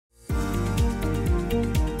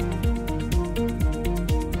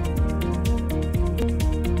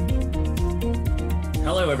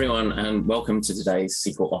Hello everyone and welcome to today's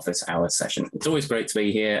SQL Office Hours session. It's always great to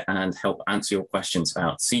be here and help answer your questions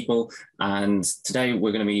about SQL, and today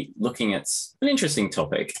we're going to be looking at an interesting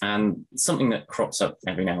topic and something that crops up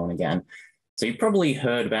every now and again. So you've probably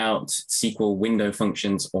heard about SQL window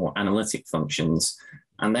functions or analytic functions,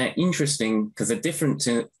 and they're interesting because they're different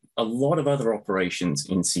to a lot of other operations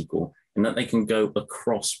in SQL in that they can go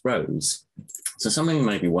across rows. So some of you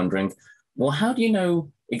may be wondering, well, how do you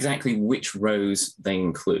know exactly which rows they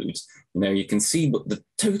include? You know, you can see what the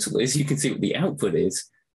total is, you can see what the output is,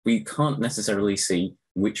 but you can't necessarily see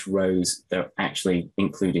which rows they're actually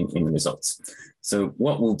including in the results. So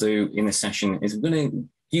what we'll do in this session is we're going to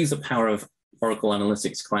use the power of Oracle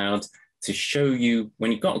Analytics Cloud to show you,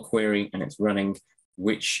 when you've got a query and it's running,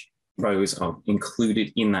 which rows are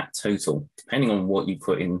included in that total, depending on what you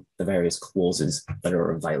put in the various clauses that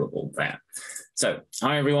are available there. So,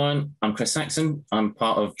 hi everyone, I'm Chris Saxon. I'm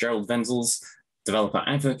part of Gerald Wenzel's developer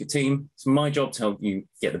advocate team. It's my job to help you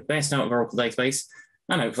get the best out of Oracle database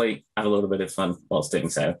and hopefully have a little bit of fun whilst doing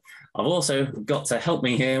so. I've also got to help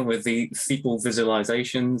me here with the SQL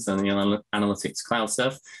visualizations and the analytics cloud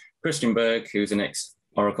stuff. Christian Berg, who's an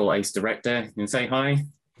ex-Oracle ACE director. You can say hi.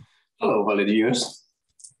 Hello, volunteers.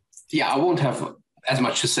 Yeah, I won't have as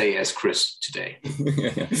much to say as Chris today.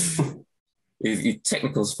 You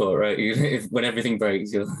technical support, right? When everything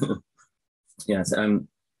breaks, you'll... Yes, I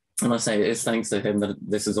must say it's thanks to him that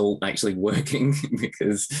this is all actually working,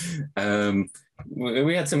 because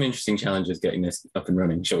we had some interesting challenges getting this up and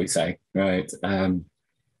running, shall we say, right?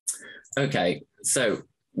 Okay, so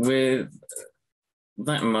with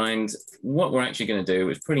that in mind, what we're actually going to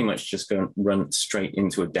do is pretty much just go and run straight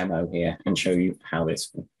into a demo here and show you how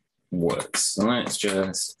this works. So let's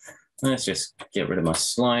just get rid of my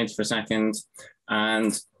slides for a second.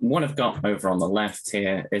 And what I've got over on the left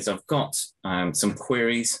here is I've got some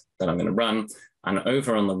queries that I'm going to run. And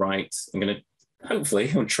over on the right, I'm going to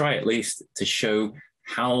hopefully, or try at least, to show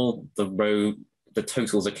how the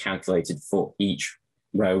totals are calculated for each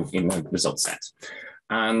row in the result set.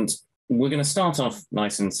 And we're going to start off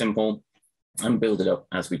nice and simple and build it up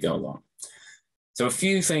as we go along. So a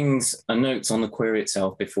few things and notes on the query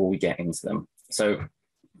itself before we get into them. So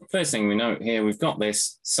first thing we note here, we've got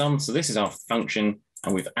this sum. So this is our function,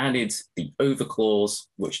 and we've added the over clause,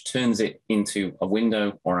 which turns it into a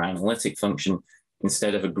window or analytic function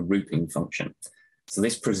instead of a grouping function. So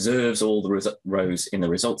this preserves all the rows in the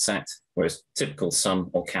result set, whereas typical sum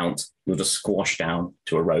or count, you'll just squash down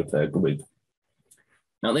to a row per group.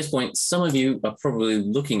 Now at this point, some of you are probably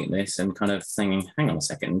looking at this and kind of thinking, hang on a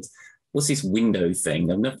second, what's this window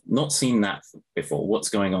thing? I've not seen that before. What's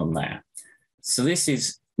going on there? So this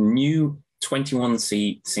is new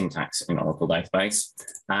 21C syntax in Oracle database,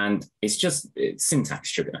 and it's syntax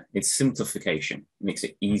sugar. It's simplification. It makes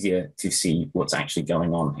it easier to see what's actually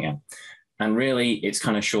going on here. And really, it's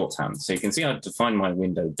kind of shorthand. So you can see I've defined my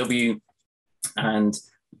window W, and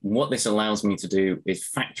what this allows me to do is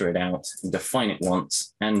factor it out, define it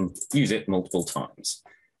once, and use it multiple times.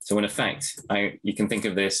 So in effect, you can think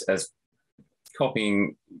of this as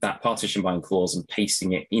copying that partition by clause and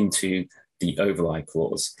pasting it into the overlay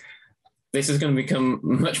clause. This is going to become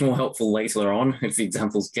much more helpful later on if the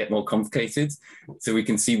examples get more complicated, so we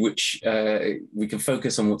can see which, we can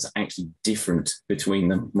focus on what's actually different between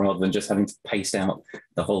them rather than just having to paste out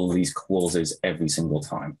the whole of these clauses every single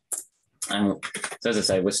time. And so as I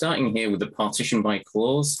say, we're starting here with the partition by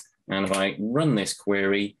clause, and if I run this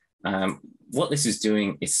query, what this is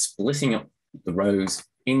doing is splitting up the rows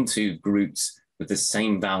into groups with the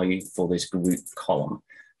same value for this group column.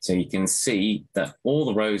 So you can see that all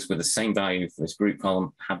the rows with the same value for this group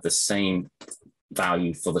column have the same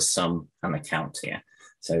value for the sum and the count here.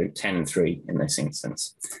 So 10 and 3 in this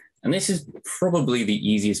instance. And this is probably the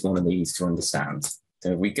easiest one of these to understand.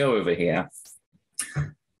 So if we go over here,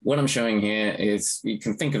 what I'm showing here is, you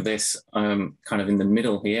can think of this kind of in the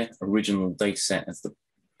middle here, original data set as the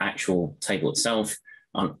actual table itself.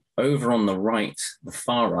 And over on the right, the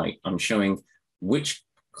far right, I'm showing which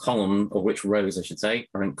column, or which rows I should say,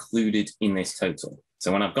 are included in this total.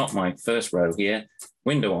 So when I've got my first row here,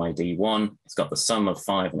 window ID 1, it's got the sum of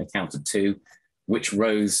 5 and a count of 2. Which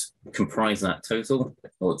rows comprise that total?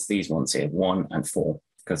 Well, it's these ones here, 1 and 4,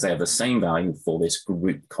 because they have the same value for this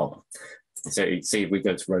group column. So you see, if we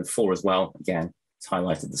go to row 4 as well, again, it's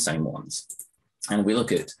highlighted the same ones. And we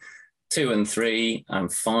look at 2 and 3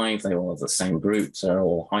 and 5, they all have the same group, so they're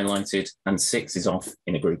all highlighted, and 6 is off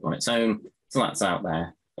in a group on its own, so that's out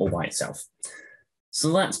there all by itself.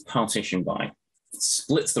 So that's partition by. It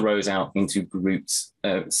splits the rows out into groups,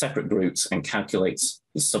 separate groups, and calculates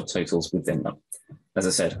the subtotals within them. as I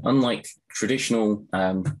said, unlike traditional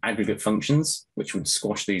aggregate functions, which would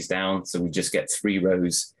squash these down, so we just get 3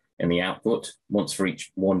 rows in the output, one for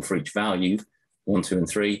each value, 1, 2, and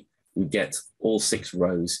 3, we get all 6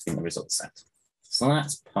 rows in the result set. So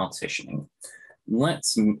that's partitioning.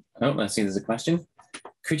 Let's see, there's a question.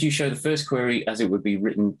 Could you show the first query as it would be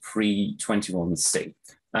written pre-21C?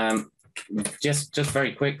 Just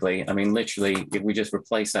very quickly, I mean, literally, if we just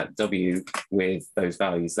replace that W with those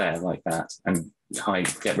values there like that and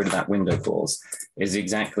get rid of that window clause, is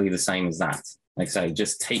exactly the same as that. Like I say,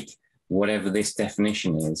 just take whatever this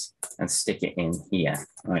definition is and stick it in here.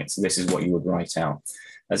 Right, so this is what you would write out.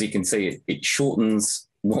 As you can see, it shortens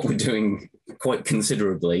what we're doing quite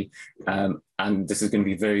considerably, and this is going to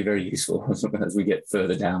be very, very useful as we get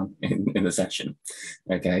further down in the session.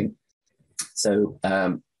 Okay, so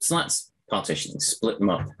that's partitioning, split them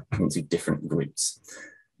up into different groups.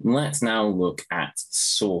 Let's now look at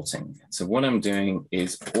sorting. So what I'm doing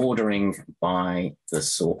is ordering by the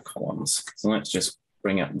sort columns. So let's just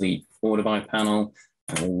bring up the order by panel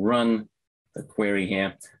and we'll run the query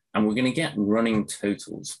here, and we're going to get running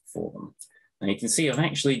totals for them. Now you can see I've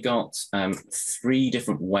actually got 3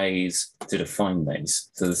 different ways to define these.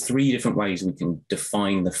 So there's 3 different ways we can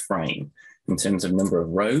define the frame in terms of number of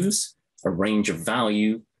rows, a range of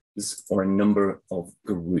values, or a number of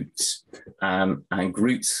groups. And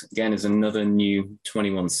groups, again, is another new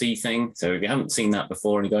 21C thing. So if you haven't seen that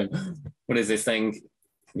before and you're going, what is this thing?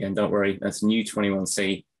 Again, don't worry, that's new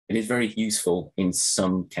 21C. It is very useful in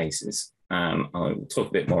some cases. I'll talk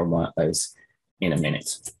a bit more about those in a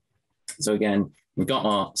minute. So again, we've got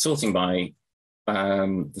our sorting by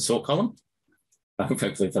the sort column,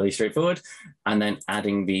 hopefully fairly straightforward, and then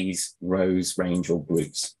adding these rows, range, or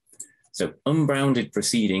groups. So unbounded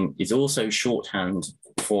preceding is also shorthand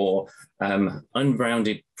for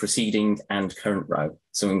unbounded preceding and current row.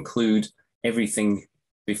 So include everything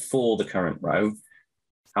before the current row.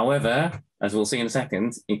 However, as we'll see in a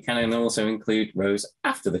second, it can also include rows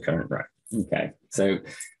after the current row. Okay, so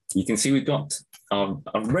you can see we've got our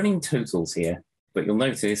running totals here, but you'll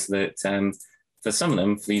notice that for some of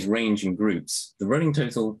them, for these range and groups, the running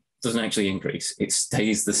total doesn't actually increase. It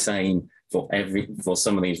stays the same for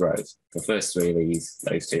some of these rows. The first 3 of these,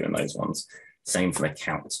 those 2 and those ones, same for the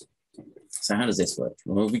count. So how does this work?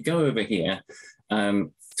 Well, we go over here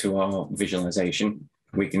to our visualization.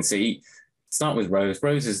 We can see, start with rows.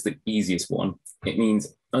 Rows is the easiest one. It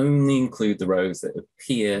means only include the rows that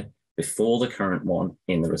appear before the current one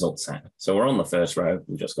in the result set. So we're on the first row,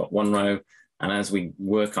 we've just got 1 row. And as we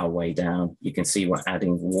work our way down, you can see we're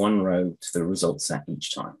adding 1 row to the result set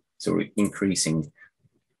each time. So we're increasing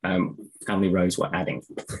how many rows we're adding.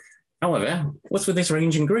 However, what's with this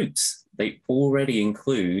range and groups? They already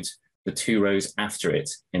include the 2 rows after it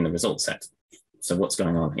in the result set. So what's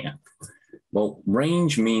going on here? Well,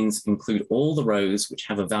 range means include all the rows which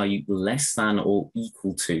have a value less than or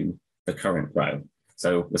equal to the current row.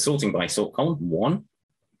 So we're sorting by sort column 1.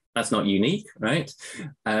 That's not unique, right?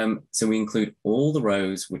 So we include all the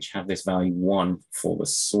rows which have this value 1 for the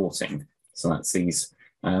sorting. So that's these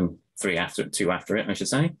 2 after it, I should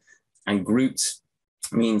say. And groups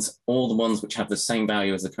means all the ones which have the same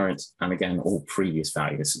value as the current, and again, all previous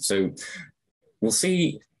values. So we'll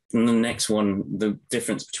see in the next one the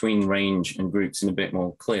difference between range and groups in a bit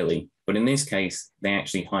more clearly. But in this case, they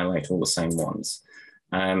actually highlight all the same ones.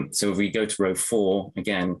 So if we go to row 4,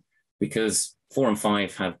 again, because 4 and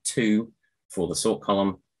 5 have 2 for the sort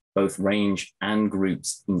column, both range and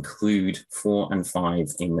groups include 4 and 5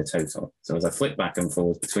 in the total. So as I flip back and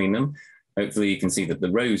forth between them, hopefully you can see that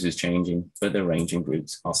the rows is changing, but the range and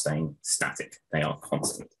groups are staying static. They are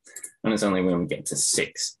constant. And it's only when we get to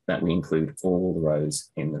 6 that we include all the rows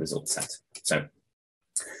in the result set.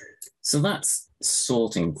 So that's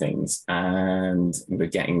sorting things, and we're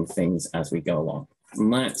getting things as we go along.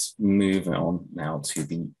 Let's move on now to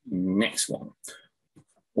the next one.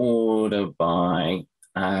 Order by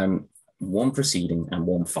 1 preceding and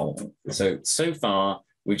 1 following. So far,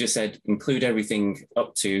 we've just said include everything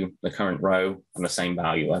up to the current row and the same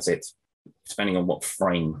value as it, depending on what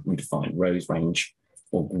frame we define, rows, range,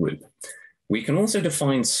 or group. We can also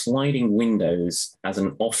define sliding windows as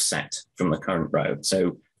an offset from the current row.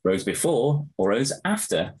 So rows before or rows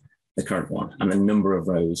after the current one, and the number of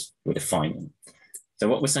rows we're defining. So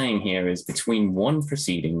what we're saying here is between 1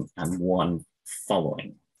 preceding and 1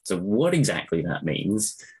 following. So what exactly that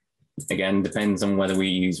means, again, depends on whether we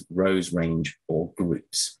use rows, range, or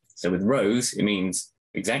groups. So with rows, it means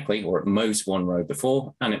exactly, or at most 1 row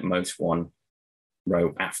before, and at most 1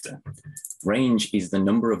 row after. Range is the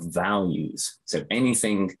number of values. So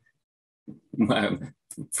anything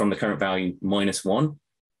from the current value -1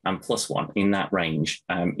 and +1 in that range,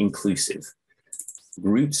 inclusive.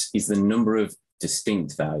 Groups is the number of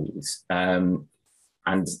distinct values.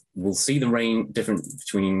 And we'll see the difference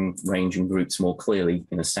between range and groups more clearly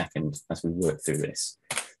in a second as we work through this.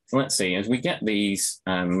 So let's see, as we get these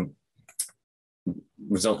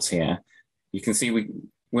results here, you can see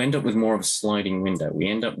we end up with more of a sliding window. We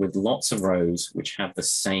end up with lots of rows which have the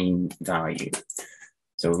same value.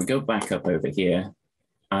 So we go back up over here,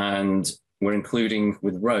 and we're including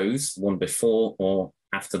with rows one before or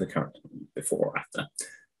after the current, before or after.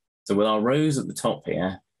 So with our rows at the top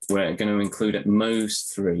here, we're going to include at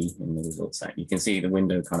most 3 in the result set. You can see the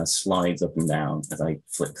window kind of slides up and down as I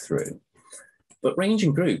flick through. But range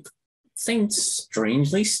and group seem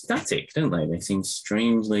strangely static, don't they? They seem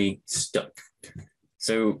strangely stuck.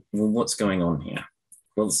 So what's going on here?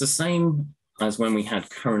 Well, it's the same as when we had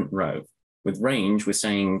current row. With range, we're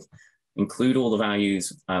saying include all the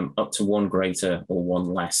values up to 1 greater or 1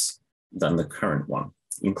 less than the current one,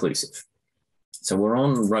 inclusive. So we're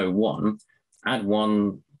on row 1, add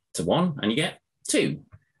 1 to 1, and you get 2.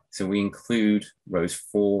 So we include rows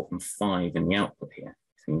 4 and 5 in the output here.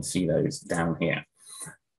 So you can see those down here.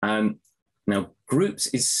 Now, groups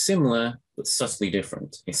is similar, but subtly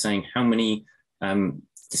different. It's saying how many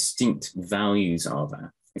distinct values are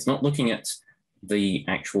there. It's not looking at the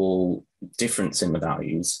actual difference in the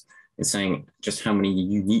values. It's saying just how many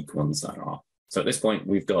unique ones there are. So at this point,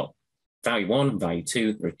 we've got value 1 and value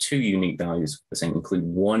 2. There are 2 unique values. We're saying include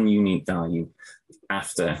 1 unique value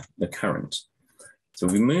after the current. So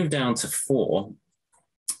we move down to 4.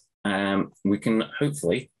 We can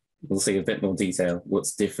hopefully, we'll see a bit more detail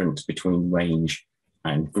what's different between range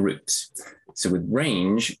and groups. So with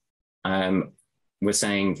range, we're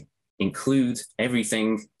saying include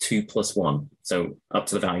everything 2 plus 1. So up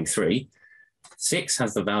to the value 3. 6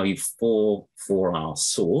 has the value 4 for our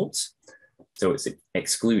sort. So it's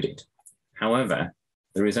excluded. However,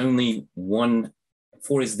 there is only 1.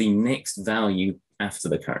 4 is the next value after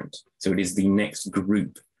the current. So it is the next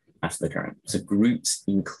group after the current. So groups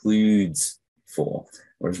includes 4,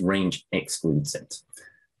 whereas range excludes it.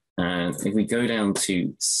 And if we go down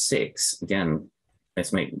to 6, again,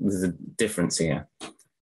 there's a difference here.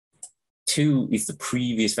 2 is the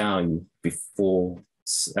previous value before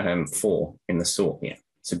 4 in the sort here.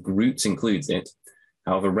 So groups includes it.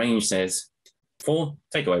 However, range says 4,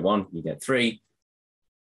 take away 1, you get 3.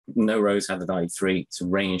 No rows have the value 3, so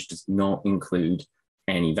range does not include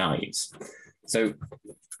any values. So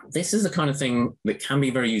this is the kind of thing that can be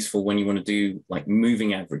very useful when you want to do like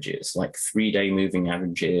moving averages, like 3-day moving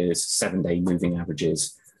averages, 7-day moving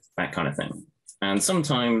averages, that kind of thing. And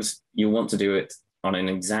sometimes you want to do it on an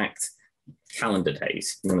exact calendar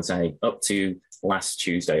days. You want to say up to last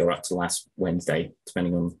Tuesday or up to last Wednesday,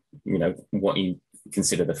 depending on what you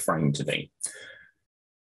consider the frame to be.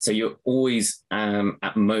 So you're always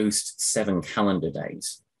at most 7 calendar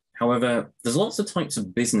days. However, there's lots of types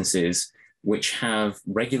of businesses which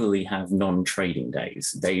regularly have non-trading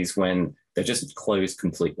days, days when they're just closed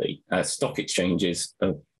completely. Stock exchanges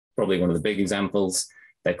are probably one of the big examples.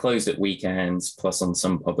 They're closed at weekends, plus on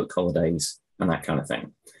some public holidays and that kind of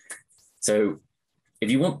thing. So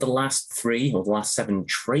if you want the last 3 or the last 7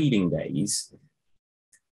 trading days,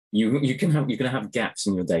 you're going to have gaps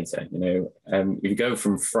in your data. If you go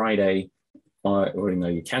from Friday,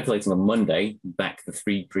 you're calculating on Monday back the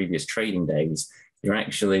 3 previous trading days, you're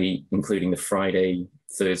actually including the Friday,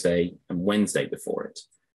 Thursday, and Wednesday before it.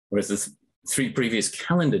 Whereas the 3 previous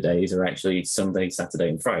calendar days are actually Sunday, Saturday,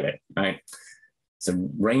 and Friday, right?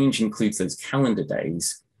 So range includes those calendar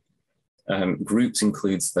days. Groups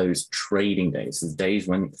includes those trading days. There's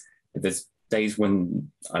days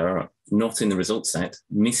when are not in the result set,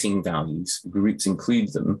 missing values. Groups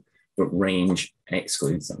include them, but range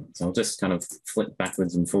excludes them. So I'll just kind of flip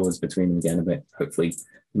backwards and forwards between them again a bit, hopefully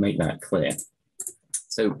make that clear.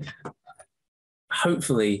 So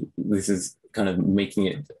hopefully this is kind of making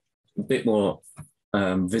it a bit more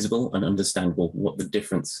visible and understandable what the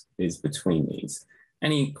difference is between these.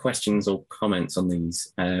 Any questions or comments on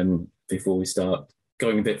these before we start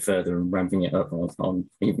going a bit further and ramping it up on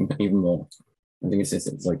even more? I think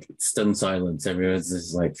it's like stunned silence. Everyone's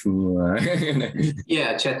just like,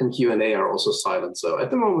 Yeah, chat and Q&A are also silent. So at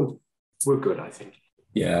the moment, we're good, I think.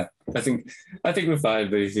 Yeah, I think we're fine.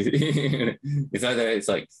 But it's either it's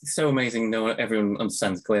like so amazing, everyone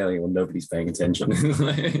understands clearly, or nobody's paying attention.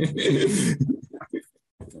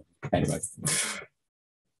 Anyway,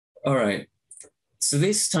 all right. So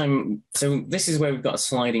this is where we've got a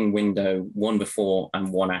sliding window, 1 before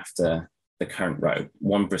and 1 after the current row,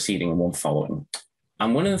 1 preceding and 1 following.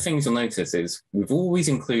 And one of the things you'll notice is we've always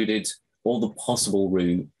included all the possible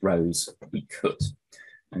rows we could.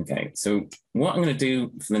 Okay, so what I'm going to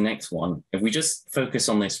do for the next one, if we just focus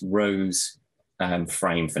on this rows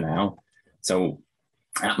frame for now. So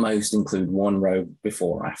at most include one row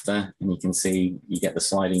before or after, and you can see you get the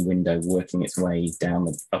sliding window working its way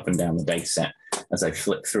down up and down the data set as I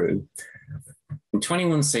flick through. In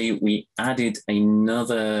 21C, we added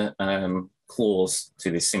another clause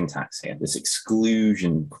to this syntax here, this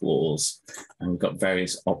exclusion clause, and we've got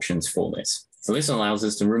various options for this. So this allows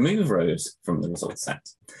us to remove rows from the result set.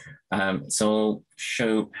 So I'll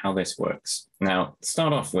show how this works. Now, to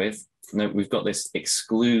start off with, note we've got this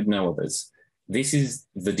exclude no others. This is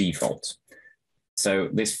the default. So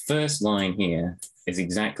this first line here is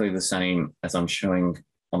exactly the same as I'm showing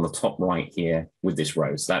on the top right here with this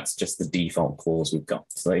row. So that's just the default clause we've got.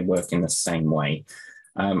 So they work in the same way.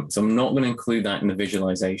 So I'm not going to include that in the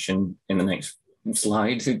visualization in the next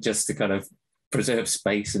slide, just to kind of preserve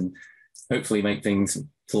space and hopefully make things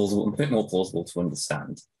plausible, a bit more plausible to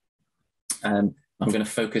understand. I'm going to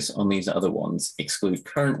focus on these other ones: exclude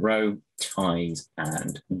current row, ties,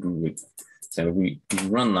 and group. So we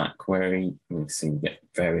run that query, we see we get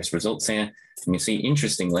various results here. And you see,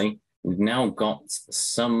 interestingly, we've now got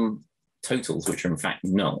some totals which are in fact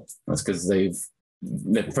null. That's because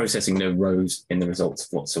they're processing no rows in the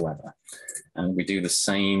results whatsoever. And we do the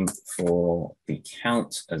same for the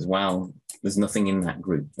count as well. There's nothing in that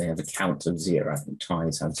group. They have a count of 0, and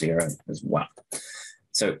ties have 0 as well.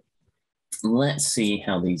 So let's see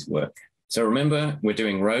how these work. So remember, we're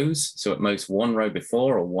doing rows. So at most one row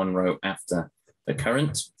before or one row after the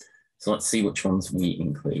current. So let's see which ones we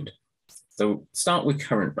include. So start with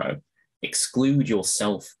current row. Exclude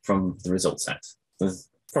yourself from the result set. That's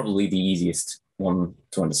probably the easiest one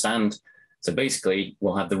to understand. So basically,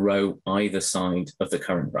 we'll have the row either side of the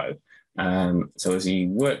current row. So as you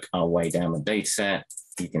work our way down the data set,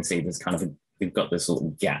 you can see there's kind of we've got this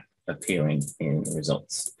little gap appearing in the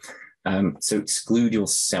results. So exclude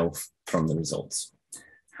yourself from the results.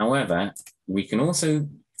 However, we can also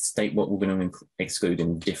state what we're going to exclude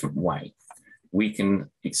in a different way. We can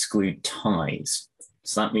exclude ties.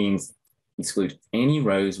 So that means exclude any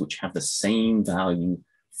rows which have the same value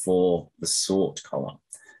for the sort column.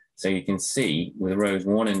 So you can see with rows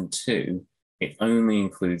 1 and 2, it only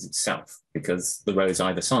includes itself because the rows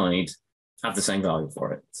either side have the same value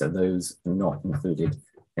for it. So those are not included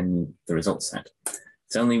in the result set.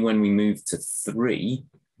 It's only when we move to 3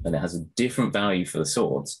 that it has a different value for the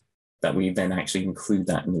sorts that we then actually include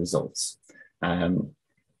that in the results. And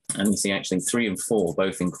you see actually 3 and 4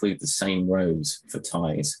 both include the same rows for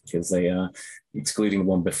ties because they are excluding the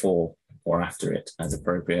one before or after it as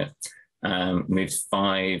appropriate. Moves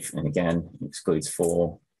 5 and again excludes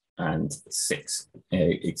 4 and 6.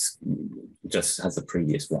 It's just as the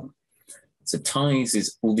previous one. So ties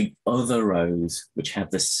is all the other rows which have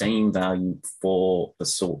the same value for the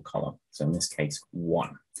sort column. So in this case,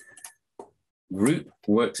 1. Group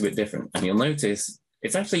works a bit different, and you'll notice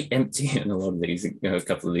it's actually empty in a lot of these, a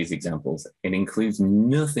couple of these examples. It includes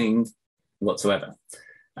nothing whatsoever.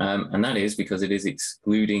 And that is because it is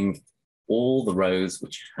excluding all the rows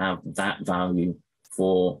which have that value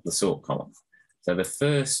for the sort column. So the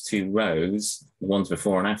first 2 rows, the ones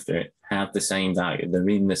before and after it, have the same value. They're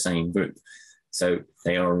in the same group. So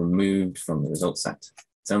they are removed from the result set.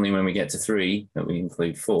 It's only when we get to 3 that we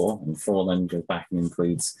include 4, and 4 then goes back and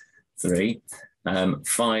includes 3.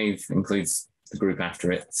 5 includes the group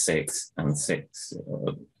after it, 6, and 6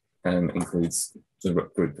 includes the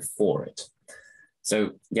group before it.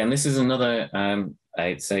 So again, this is another,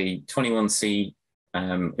 it's a 21C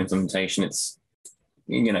implementation. It's,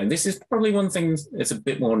 this is probably one thing that's a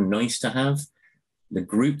bit more nice to have. The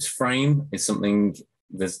groups frame is something,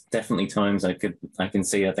 there's definitely times I can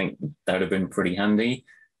see, I think that would have been pretty handy.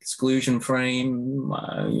 Exclusion frame,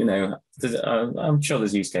 I'm sure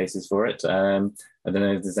there's use cases for it. I don't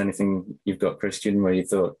know if there's anything you've got, Christian, where you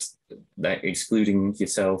thought that excluding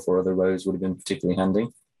yourself or other rows would have been particularly handy.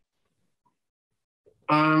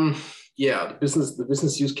 Yeah, the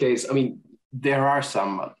business use case. I mean, there are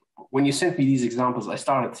some. When you sent me these examples, I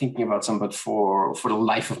started thinking about some, but for the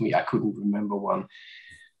life of me, I couldn't remember one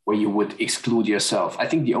where you would exclude yourself. I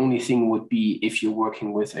think the only thing would be if you're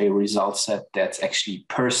working with a result set that's actually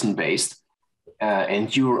person-based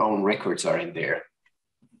and your own records are in there.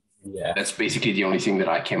 Yeah, that's basically the only thing that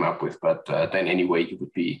I came up with. But then anyway, you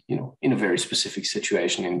would be, in a very specific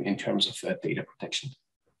situation in terms of data protection.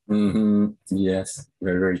 Mm-hmm. Yes,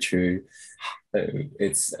 very, very true.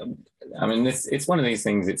 It's, it's one of these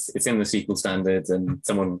things. It's in the SQL standards, and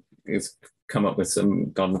someone has come up with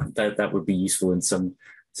that would be useful in some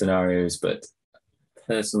scenarios. But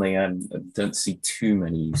personally, I don't see too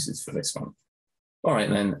many uses for this one. All right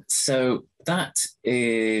then, so that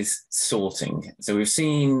is sorting. So we've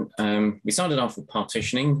seen, we started off with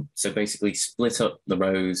partitioning. So basically split up the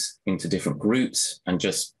rows into different groups and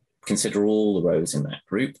just consider all the rows in that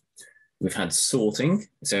group. We've had sorting,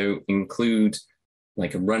 so include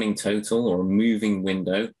like a running total or a moving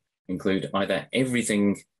window, include either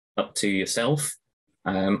everything up to yourself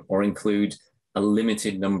or include a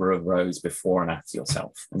limited number of rows before and after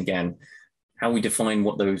yourself. And again, how we define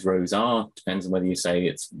what those rows are depends on whether you say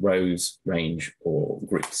it's rows, range, or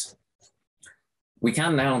groups. We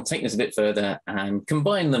can now take this a bit further and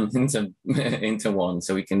combine them into one,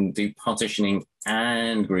 so we can do partitioning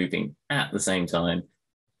and grouping at the same time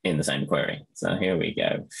in the same query. So here we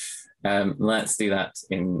go. Let's do that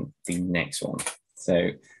in the next one.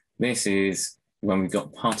 So this is when we've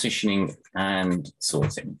got partitioning and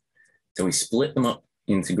sorting. So we split them up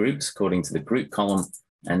into groups according to the group column,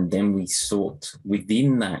 and then we sort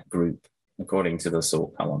within that group according to the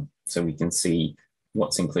sort column. So we can see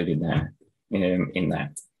what's included there in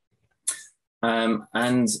there.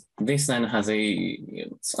 And this then has a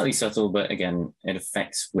slightly subtle, but again, it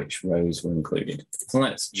affects which rows were included. So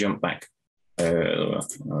let's jump back,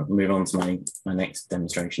 move on to my next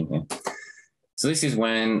demonstration here. So this is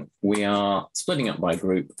when we are splitting up by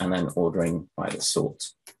group and then ordering by the sort.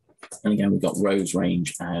 And again, we've got rows,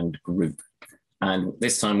 range, and group. And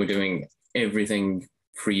this time we're doing everything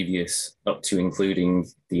previous up to including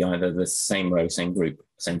the either the same row, same group,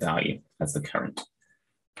 same value as the current.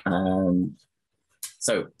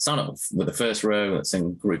 So start off with the first row that's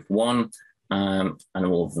in group 1 and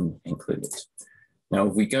all of them included. Now,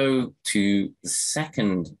 if we go to the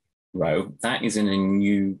second row, that is in a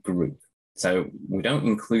new group. So we don't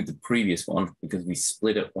include the previous one because we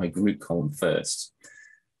split it by group column first.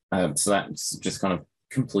 So that's just kind of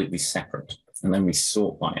completely separate. And then we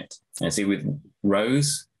sort by it. And see with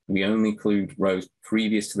rows, we only include rows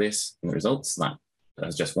previous to this in the results.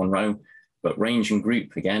 That's just one row. But range and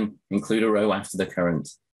group, again, include a row after the current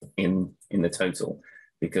in the total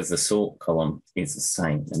because the sort column is the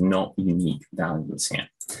same and not unique values here.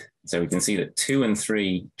 So we can see that 2 and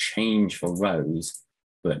 3 change for rows,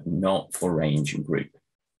 but not for range and group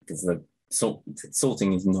because the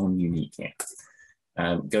sorting is non-unique here.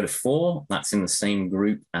 Go to 4, that's in the same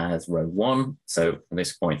group as row 1. So at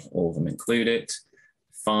this point, all of them include it.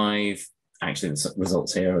 5, actually the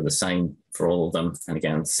results here are the same for all of them. And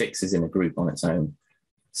again, 6 is in a group on its own.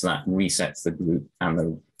 So that resets the group and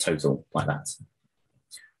the total like that.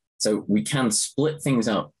 So we can split things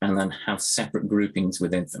up and then have separate groupings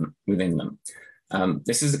within them.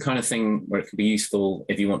 This is the kind of thing where it could be useful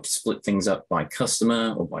if you want to split things up by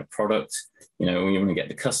customer or by product. You know, when you want to get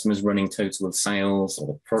the customer's running total of sales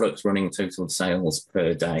or products running total of sales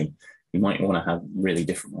per day, you might want to have really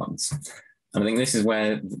different ones. And I think this is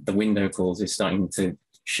where the window clause is starting to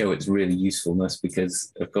show its really usefulness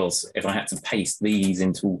because, of course, if I had to paste these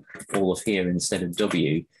into all of here instead of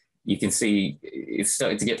W, you can see it's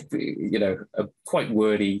starting to get, you know, a quite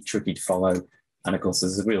wordy, tricky to follow. And of course,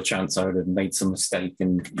 there's a real chance I would have made some mistake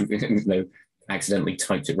and you know, accidentally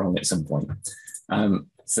typed it wrong at some point.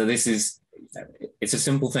 So this is, it's a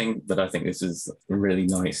simple thing, but I think this is a really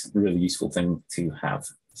nice, really useful thing to have.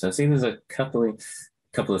 So see, there's a couple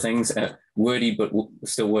of things. Wordy, but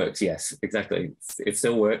still works. Yes, exactly. It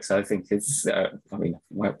still works. I think it's, I mean,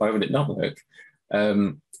 why would it not work?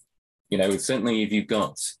 You know, certainly if you've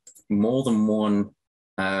got more than one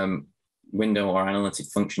window or analytic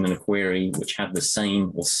function in a query which have the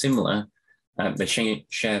same or similar, they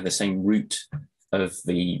share the same root of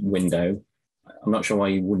the window, I'm not sure why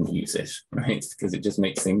you wouldn't use it, right? Because it just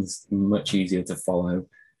makes things much easier to follow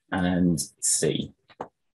and see.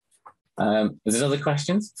 If there's other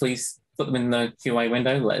questions, please put them in the QA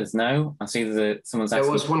window, let us know. I see that someone's asking.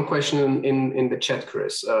 There was one question in the chat,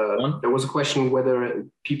 Chris. There was a question whether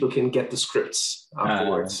people can get the scripts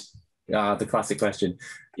afterwards. The classic question.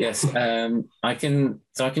 Yes, I can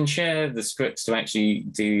share the scripts to actually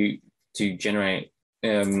generate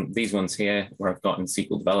these ones here where I've got in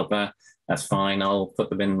SQL Developer. That's fine. I'll put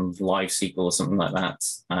them in Live SQL or something like that.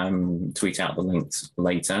 Tweet out the links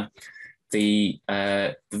later. The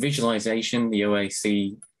visualization, the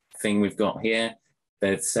OAC thing we've got here,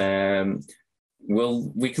 that's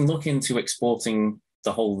we can look into exporting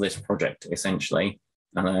the whole of this project essentially,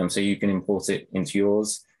 so you can import it into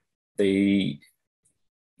yours. We've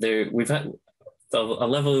had a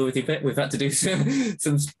level with you bit. We've had to do some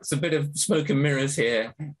bit of smoke and mirrors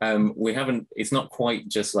here. We haven't. It's not quite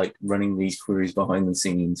just like running these queries behind the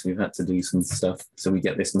scenes. We've had to do some stuff so we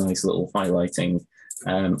get this nice little highlighting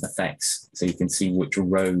effects, so you can see which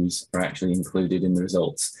rows are actually included in the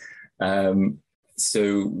results.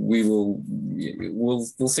 So we'll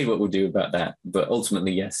see what we'll do about that. But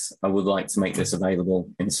ultimately, yes, I would like to make this available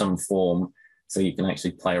in some form so you can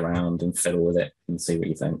actually play around and fiddle with it and see what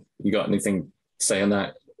you think. You got anything to say on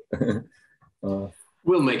that?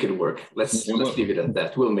 We'll make it work. Let's leave it at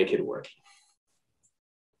that. We'll make it work.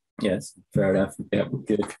 Yes, fair enough. Yeah,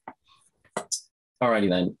 good.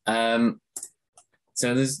 Alrighty then.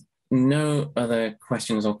 So there's no other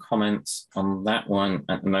questions or comments on that one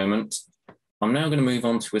at the moment. I'm now going to move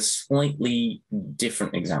on to a slightly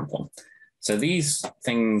different example. So these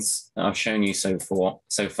things that I've shown you so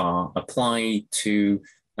far apply to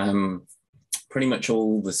pretty much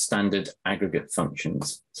all the standard aggregate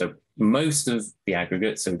functions. So most of the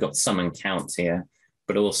aggregates, so we've got sum and count here,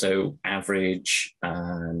 but also average,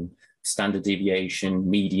 standard deviation,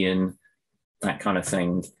 median, that kind of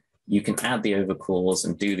thing. You can add the over clause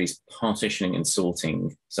and do these partitioning and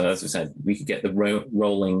sorting. So as I said, we could get the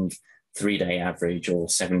rolling 3-day average or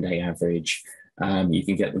 7-day average. You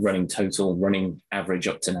can get the running total, running average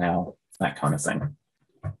up to now, that kind of thing.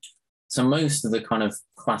 So most of the kind of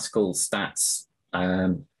classical stats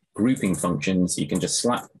grouping functions, you can just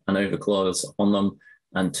slap an over clause on them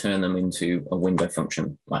and turn them into a window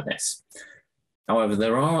function like this. However,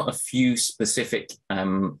 there are a few specific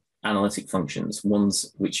analytic functions,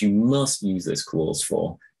 ones which you must use this clause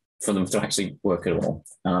for them to actually work at all.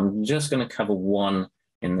 And I'm just going to cover one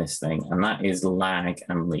in this thing, and that is lag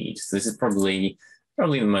and lead. So this is probably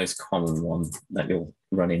the most common one that you'll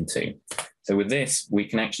run into. So with this, we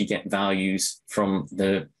can actually get values from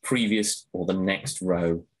the previous or the next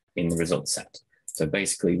row in the result set. So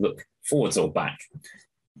basically look forwards or back.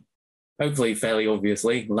 Hopefully fairly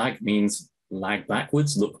obviously, lag means lag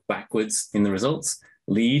backwards, look backwards in the results.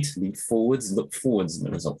 Lead forwards, look forwards in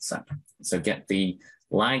the result set. So get the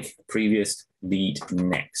lag previous, lead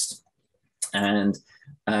next. And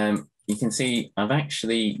you can see I've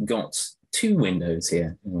actually got two windows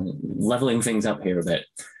here, leveling things up here a bit.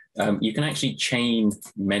 You can actually chain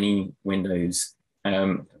many windows.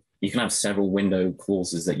 You can have several window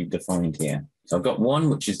clauses that you've defined here. So I've got one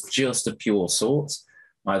which is just a pure sort,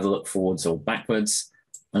 either look forwards or backwards,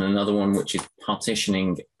 and another one which is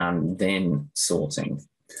partitioning and then sorting.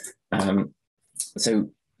 So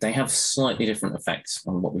they have slightly different effects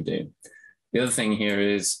on what we do. The other thing here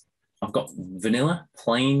is I've got vanilla,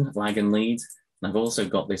 plain, lag and lead, and I've also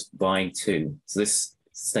got this by two. So this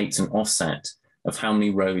states an offset of how many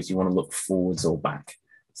rows you want to look forwards or back.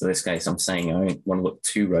 So in this case, I'm saying I want to look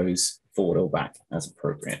 2 rows forward or back as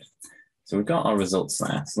appropriate. So we've got our results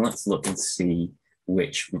there. So let's look and see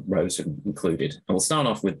which rows are included. And we'll start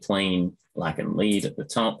off with plain lag and lead at the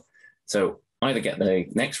top. So either get the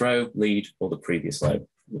next row lead or the previous row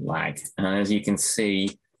lag. And as you can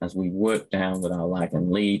see, as we work down with our lag and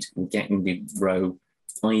lead, we're getting the row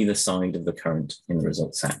either side of the current in the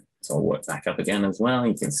result set. So I'll work back up again as well.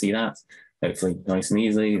 You can see that hopefully nice and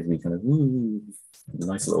easily as we kind of,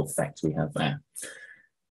 nice little effect we have there.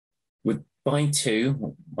 With by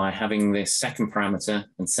 2, by having this second parameter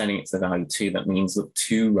and setting it to the value 2, that means look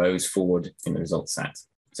 2 rows forward in the result set.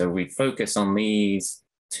 So if we focus on these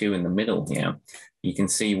 2 in the middle here, you can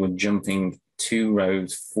see we're jumping 2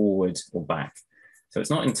 rows forward or back. So it's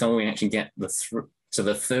not until we actually get to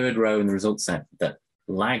the third row in the result set that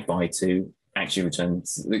lag by 2 actually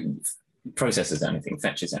returns, processes anything,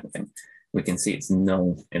 fetches anything. We can see it's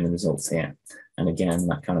null in the results here. And again,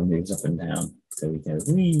 that kind of moves up and down. So we go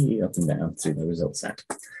up and down through the result set.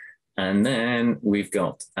 And then we've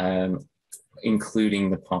got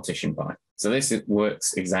including the partition by. So this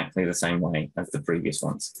works exactly the same way as the previous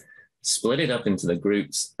ones. Split it up into the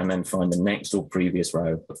groups and then find the next or previous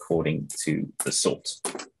row according to the sort.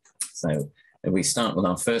 So if we start with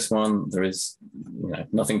our first one, there is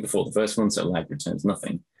nothing before the first one, so lag returns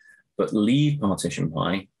nothing. But leave partition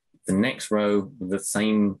by, the next row with the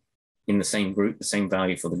same, in the same group, the same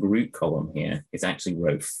value for the group column here is actually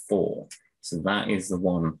row 4. So that is the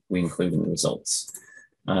one we include in the results.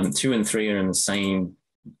 2 and 3 are in the same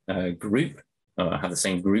group, have the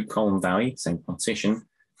same group column value, same partition.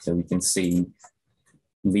 So we can see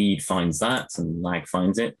lead finds that and lag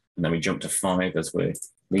finds it. And then we jump to 5 as we're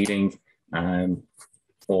leading, 4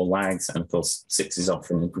 lags, and of course 6 is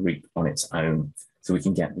off in the group on its own. So we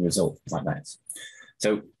can get the result like that.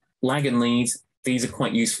 So lag and lead, these are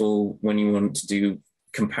quite useful when you want to do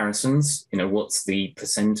comparisons. What's the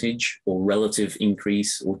percentage or relative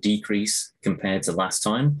increase or decrease compared to last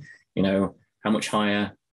time? How much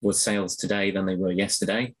higher was sales today than they were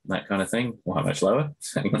yesterday, that kind of thing, or how much lower,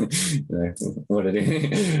 what it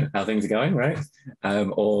is, how things are going, right?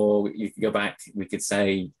 Or you could go back, we could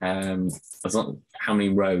say, how many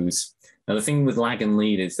rows Now, the thing with lag and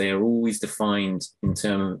lead is they are always defined in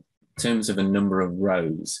terms of a number of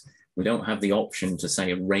rows. We don't have the option to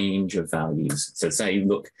say a range of values. So say,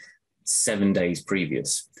 look, 7 days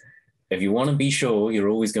previous. If you want to be sure you're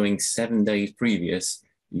always going 7 days previous,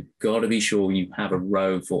 you've got to be sure you have a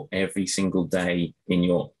row for every single day in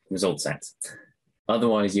your result set.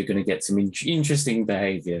 Otherwise, you're going to get some interesting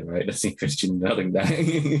behavior, right? That's Christian nodding there.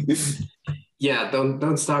 Yeah,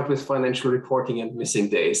 don't start with financial reporting and missing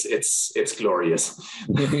days. It's glorious.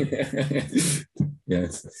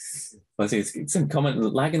 Yes. I see it's a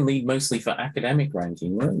comment, lag and lead mostly for academic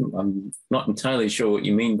ranking. Well, I'm not entirely sure what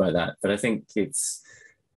you mean by that, but I think it's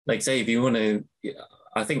like, say, if you want to,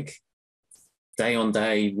 I think day on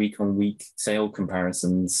day, week on week sale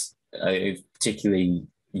comparisons are particularly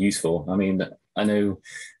useful. I mean, I know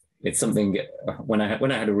it's something when I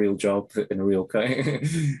had a real job in a real code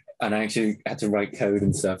and I actually had to write code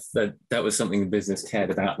and stuff, that was something the business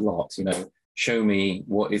cared about a lot, you know. Show me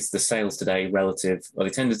what is the sales today relative. Well,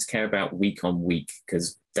 they tended to care about week on week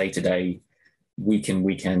because day to day, week and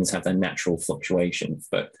weekends have their natural fluctuation.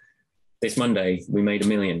 But this Monday, we made 1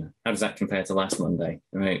 million. How does that compare to last Monday,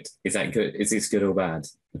 right? Is that good? Is this good or bad?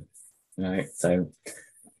 Right. So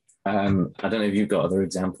I don't know if you've got other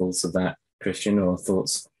examples of that, Christian, or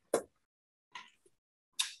thoughts.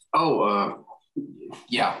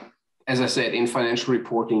 Yeah. As I said, in financial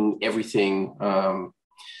reporting, everything,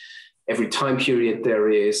 every time period there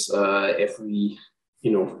is, every,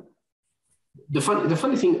 you know, the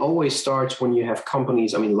funny thing always starts when you have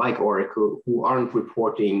companies, I mean, like Oracle, who aren't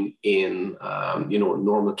reporting in,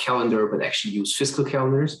 normal calendar, but actually use fiscal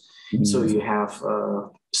calendars. Mm-hmm. So you have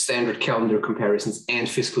standard calendar comparisons and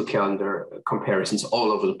fiscal calendar comparisons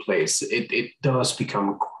all over the place. It does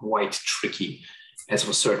become quite tricky as of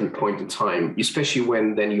a certain point in time, especially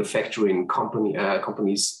when then you factor in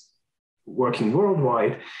companies working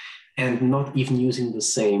worldwide and not even using the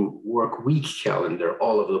same work week calendar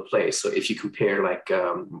all over the place. So if you compare, like,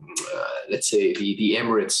 let's say the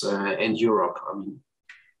Emirates and Europe, I mean,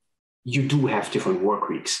 you do have different work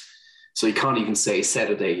weeks. So you can't even say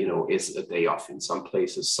Saturday, you know, is a day off in some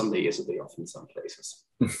places. Sunday is a day off in some places.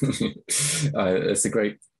 That's a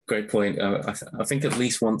great point. I think at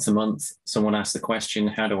least once a month, someone asks the question,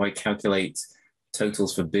 how do I calculate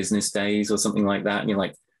totals for business days or something like that? And you're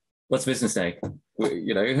like, what's business day?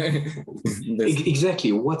 You know,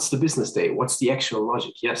 exactly. What's the business day? What's the actual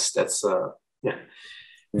logic? Yes, that's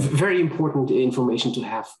very important information to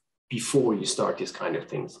have before you start these kind of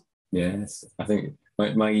things. Yes, I think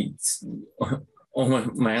my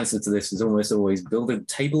answer to this is almost always build a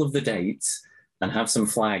table of the dates and have some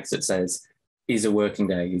flags that says, is a working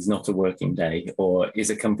day, is not a working day, or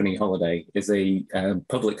is a company holiday, is a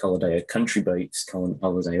public holiday, a country-based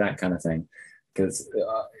holiday, that kind of thing. Because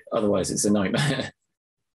otherwise it's a nightmare.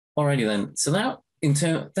 Alrighty then, so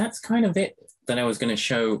that's kind of it that I was going to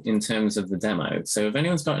show in terms of the demo. So if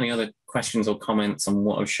anyone's got any other questions or comments on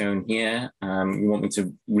what I've shown here, you want me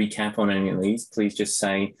to recap on any of these, please just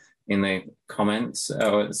say in the comments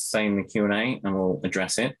or say in the Q&A and we'll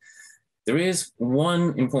address it. There is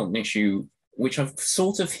one important issue which I've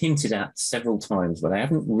sort of hinted at several times, but I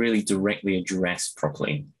haven't really directly addressed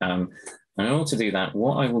properly. And in order to do that,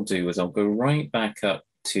 what I will do is I'll go right back up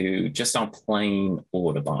to just our plain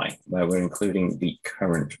order by, where we're including the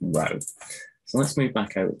current row. So let's move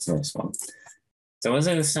back over to this one. So as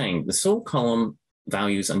I was saying, the sort column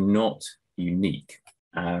values are not unique.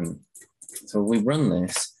 So if we run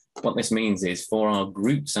this, what this means is for our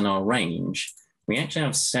groups and our range, we actually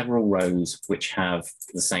have several rows which have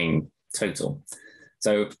the same total.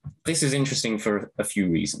 So this is interesting for a few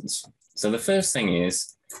reasons. So the first thing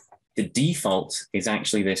is the default is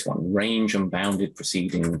actually this one, range unbounded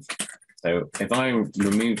preceding. So if I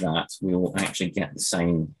remove that, we will actually get the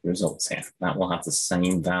same results here. That will have the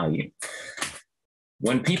same value.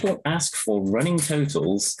 When people ask for running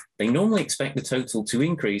totals, they normally expect the total to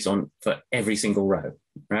increase for every single row,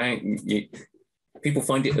 right? People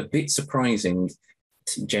find it a bit surprising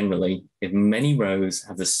generally if many rows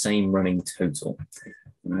have the same running total,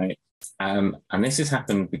 right? And this has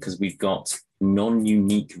happened because we've got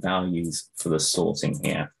non-unique values for the sorting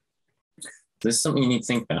here. There's something you need to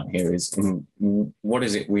think about here is what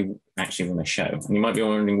is it we actually want to show? And you might be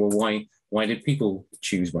wondering, well, why did people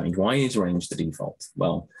choose range? Why is range the default?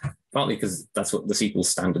 Well, partly because that's what the SQL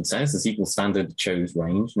standard says. The SQL standard chose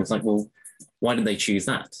range. And it's like, well, why did they choose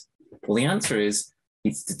that? Well, the answer is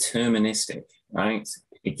it's deterministic, right?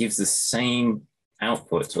 It gives the same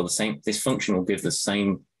output or this function will give the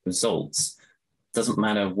same results. Doesn't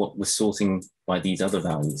matter what we're sorting by these other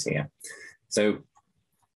values here. So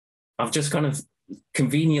I've just kind of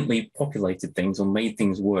conveniently populated things or made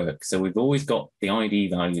things work. So we've always got the ID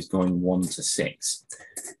values going 1 to 6.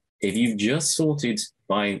 If you've just sorted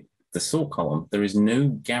by the sort column, there is no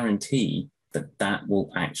guarantee that that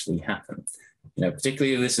will actually happen.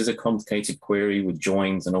 Particularly if this is a complicated query with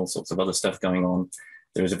joins and all sorts of other stuff going on,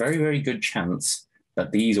 there is a very, very good chance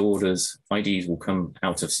that these orders, IDs, will come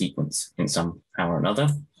out of sequence in somehow or another,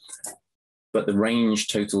 but the range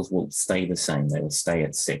totals will stay the same. They will stay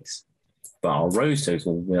at 6, but our rows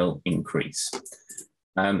total will increase.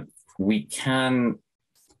 We can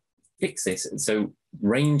fix this. So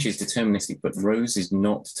range is deterministic, but rows is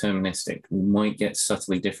not deterministic. We might get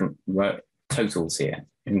subtly different totals here,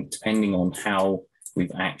 and depending on how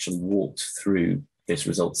we've actually walked through this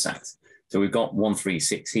result set. So we've got 1, 3,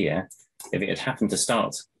 6 here. If it had happened to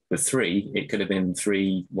start with 3, it could have been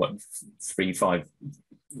 3, 5,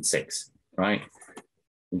 6, right?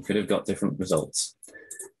 We could have got different results.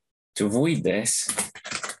 To avoid this,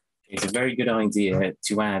 it's a very good idea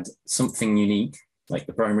to add something unique, like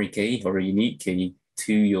the primary key or a unique key,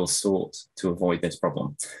 to your sort to avoid this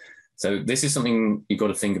problem. So this is something you've got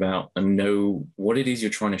to think about and know what it is you're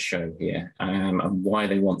trying to show here, and why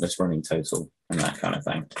they want this running total and that kind of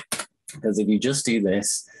thing. Because if you just do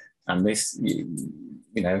this and this,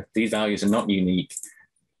 these values are not unique,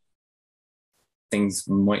 things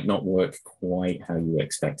might not work quite how you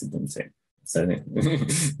expected them to. So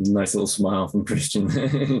nice little smile from Christian.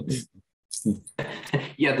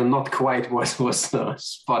 Yeah, the not quite was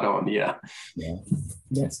spot on. Yeah.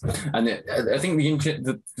 Yes. And I think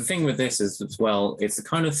the thing with this is as well, it's the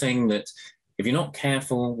kind of thing that if you're not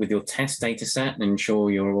careful with your test data set and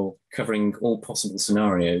ensure you're covering all possible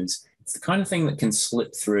scenarios, it's the kind of thing that can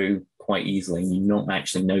slip through quite easily and you not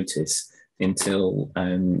actually notice until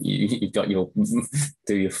you've got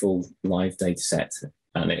do your full live data set,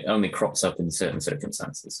 and it only crops up in certain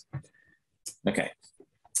circumstances. Okay.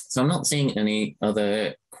 So I'm not seeing any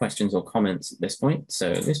other questions or comments at this point.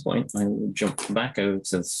 So at this point, I will jump back over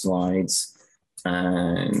to the slides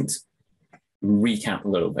and recap a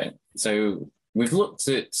little bit. So we've looked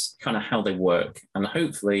at kind of how they work, and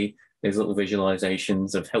hopefully these little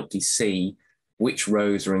visualizations have helped you see which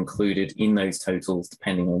rows are included in those totals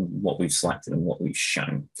depending on what we've selected and what we've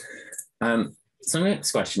shown. So the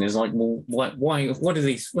next question is like, well, why? What are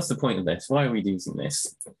these? What's the point of this? Why are we using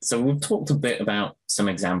this? So we've talked a bit about some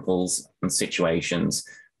examples and situations.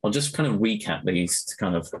 I'll just kind of recap these to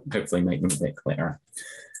kind of hopefully make them a bit clearer.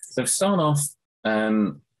 So to start off,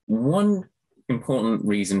 one important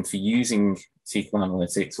reason for using SQL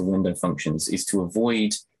analytics or window functions is to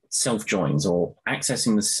avoid self-joins or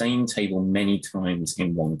accessing the same table many times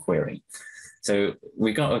in one query. So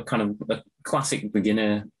we've got a kind of a classic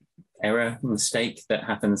beginner error mistake that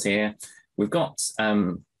happens here. We've got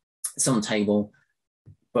some table,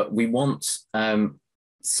 but we want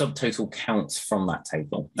subtotal counts from that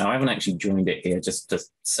table. Now, I haven't actually joined it here just to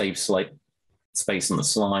save slight space on the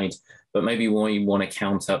slide, but maybe we want to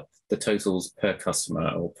count up the totals per customer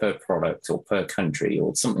or per product or per country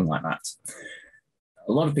or something like that.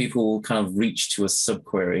 A lot of people kind of reach to a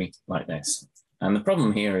subquery like this. And the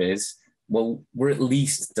problem here is, well, we're at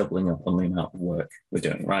least doubling up on the amount of work we're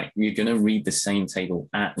doing, right? You're going to read the same table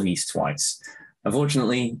at least twice.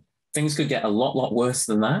 Unfortunately, things could get a lot worse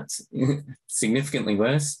than that, significantly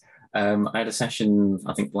worse. I had a session,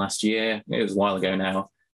 I think last year, it was a while ago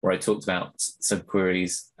now, where I talked about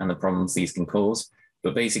subqueries and the problems these can cause.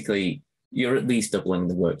 But basically, you're at least doubling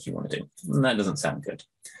the work you want to do. And that doesn't sound good.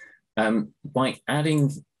 By adding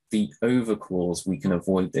the over clause, we can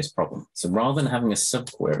avoid this problem. So rather than having a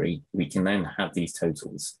subquery, we can then have these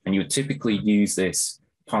totals. And you would typically use this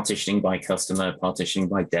partitioning by customer, partitioning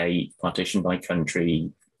by date, partition by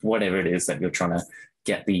country, whatever it is that you're trying to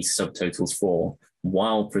get these subtotals for,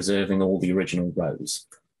 while preserving all the original rows.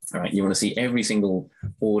 All right, you want to see every single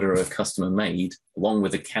order a customer made, along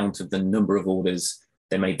with a count of the number of orders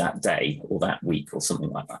they made that day or that week or something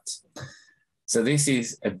like that. So this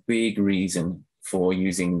is a big reason for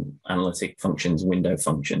using analytic functions, window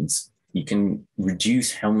functions. You can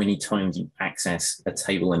reduce how many times you access a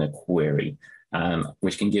table in a query,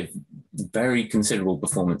 which can give very considerable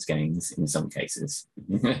performance gains in some cases.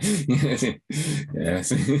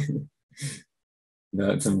 Yes.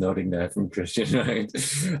 No, some nodding there from Christian, right?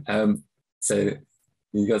 So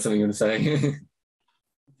you got something you want to say?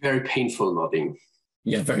 Very painful nodding.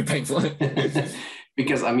 Yeah, very painful.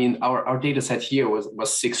 Because I mean, our data set here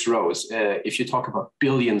was 6 rows. If you talk about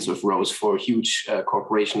billions of rows for huge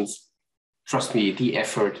corporations, trust me, the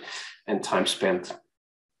effort and time spent,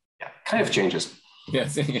 kind of changes.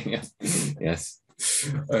 Yes, yes.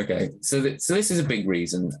 Okay, so this is a big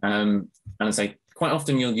reason, and I say quite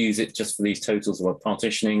often you'll use it just for these totals or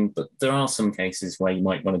partitioning, but there are some cases where you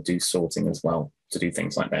might want to do sorting as well to do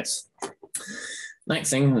things like this.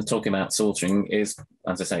 Next thing we're talking about sorting is,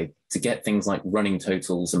 as I say, to get things like running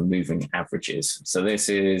totals and moving averages. So this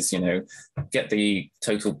is, get the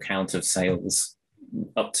total count of sales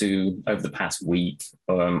up to over the past week,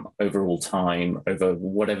 overall time, over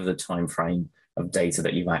whatever the time frame of data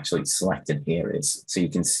that you've actually selected here is. So you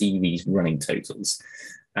can see these running totals.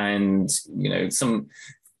 And,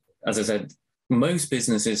 as I said, most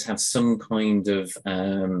businesses have some kind of, I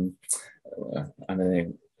don't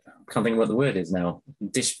know, can't think of what the word is now,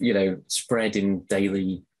 spread in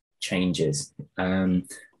daily changes.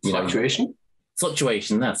 Fluctuation?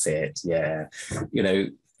 Fluctuation, that's it, yeah.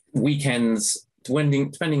 Weekends,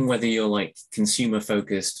 depending whether you're like consumer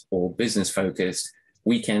focused or business focused,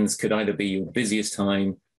 weekends could either be your busiest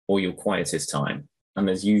time or your quietest time. And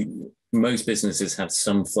most businesses have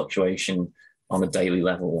some fluctuation on a daily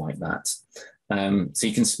level like that. So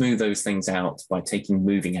you can smooth those things out by taking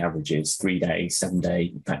moving averages, 3-day,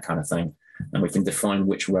 7-day, that kind of thing. And we can define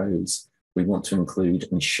which rows we want to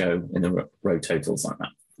include and show in the row totals like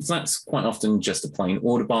that. So that's quite often just a plain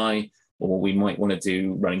order by, or we might want to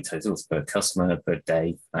do running totals per customer, per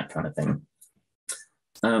day, that kind of thing.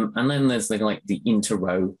 And then there's the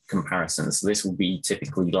inter-row comparisons. So this will be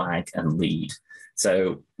typically lag and lead.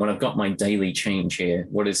 So when I've got my daily change here,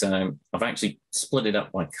 I've actually split it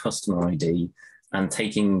up by customer ID and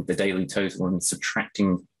taking the daily total and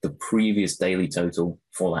subtracting the previous daily total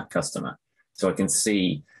for that customer. So I can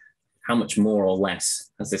see how much more or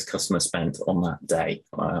less has this customer spent on that day.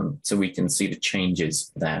 So we can see the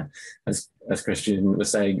changes there. As Christian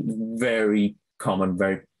was saying, very common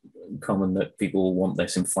that people want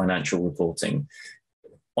this in financial reporting.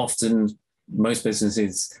 Often, most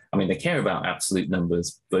businesses, they care about absolute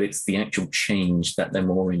numbers, but it's the actual change that they're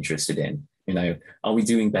more interested in. Are we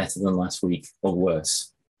doing better than last week or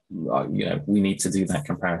worse? We need to do that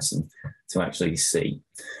comparison to actually see.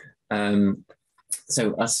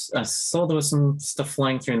 So I saw there was some stuff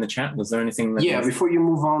flying through in the chat. Was there anything that... Yeah, before you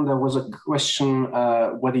move on, there was a question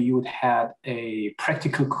whether you would had a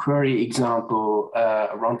practical query example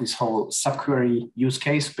around this whole subquery use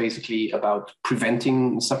case, basically about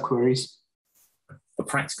preventing subqueries. A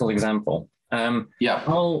practical example. Yeah.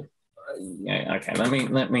 Okay.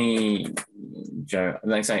 Let me, Joe.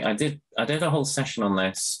 Like I say, I did a whole session on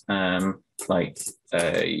this,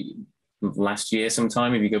 last year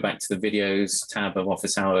sometime. If you go back to the videos tab of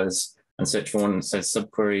Office Hours and search for one that says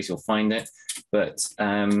subqueries, you'll find it. But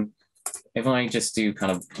if I just do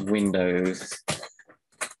kind of Windows,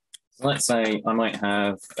 so let's say I might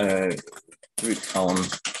have a root column.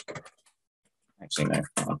 Actually, no.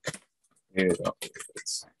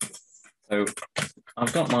 So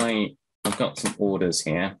I've got some orders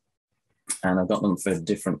here, and I've got them for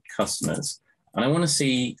different customers, and I want to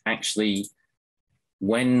see actually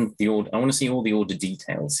when the order. I want to see all the order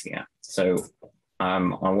details here. So I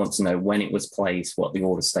want to know when it was placed, what the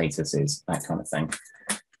order status is, that kind of thing.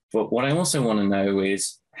 But what I also want to know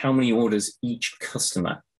is how many orders each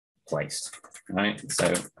customer placed. Right. So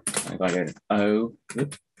if I go O.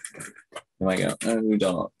 If I go O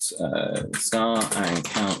dot star and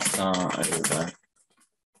count star over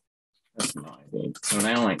customer ID. So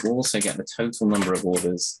now I also get the total number of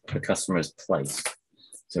orders the customer has placed.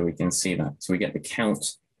 So we can see that. So we get the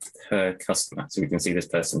count per customer. So we can see this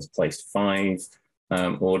person's placed 5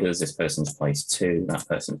 orders, this person's placed 2, that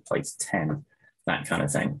person's placed 10, that kind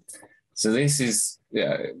of thing. So this is,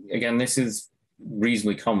 again, this is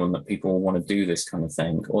reasonably common that people want to do this kind of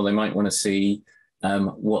thing, or they might want to see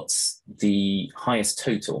what's the highest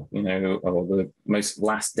total, or the most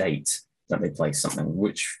last date that they placed something,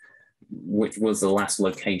 which was the last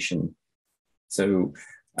location. So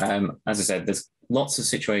as I said, there's lots of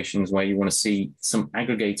situations where you want to see some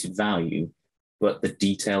aggregated value, but the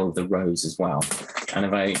detail of the rows as well. And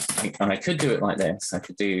I could do it like this. I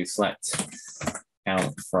could do select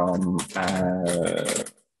count from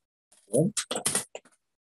form. I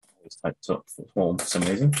just typed up for form for some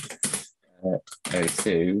reason.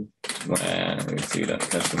 O2, O2 that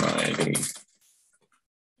customer ID.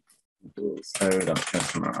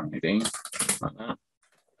 Customer ID, like that.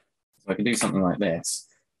 So I could do something like this.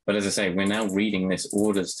 But as I say, we're now reading this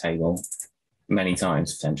orders table many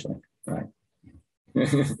times potentially, right?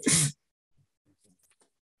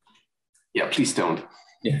 Yeah, please don't.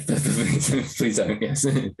 Yeah, please don't. Yes,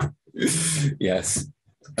 yes.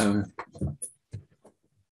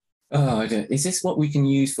 Is this what we can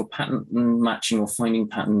use for pattern matching or finding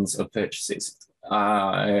patterns of purchases?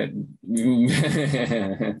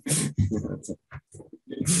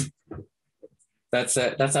 that's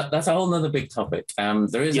a whole nother big topic.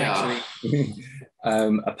 There is actually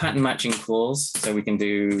a pattern matching clause, so we can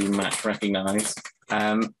do match recognize.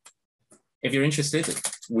 If you're interested,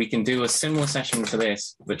 we can do a similar session to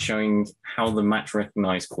this, but showing how the match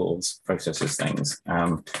recognize clause processes things.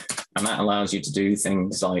 And that allows you to do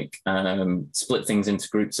things like split things into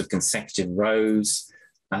groups of consecutive rows,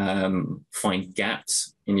 find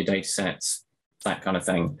gaps in your data sets, that kind of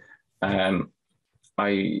thing.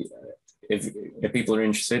 If people are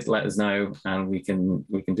interested, let us know, and we can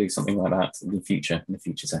do something like that in the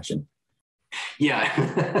future session.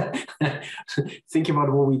 Yeah, think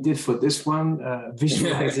about what we did for this one,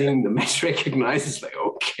 visualizing the match recognize. It's like,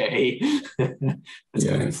 okay, that's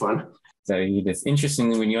gonna be fun. So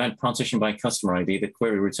interestingly, when you add partition by customer ID, the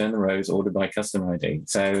query return the rows ordered by customer ID.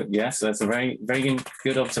 So yes, that's a very, very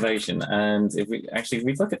good observation. And if we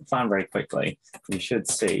look at the plan very quickly, we should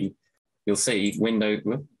see, you'll see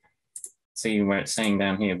see where it's saying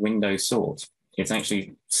down here, window sort. It's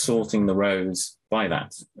actually sorting the rows by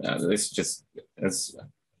that. This just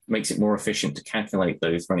makes it more efficient to calculate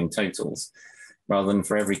those running totals, rather than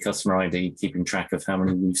for every customer ID keeping track of how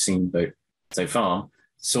many we've seen so far.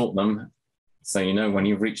 Sort them, so you know when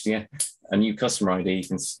you've reached a new customer ID, you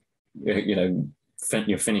can,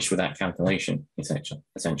 you're finished with that calculation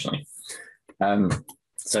essentially.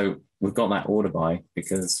 So we've got that order by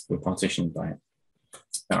because we're partitioned by it.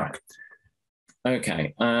 All right.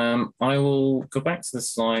 Okay, I will go back to the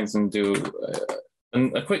slides and do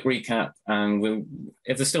a quick recap, and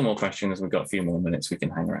if there's still more questions, we've got a few more minutes we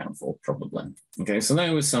can hang around for, probably. Okay, so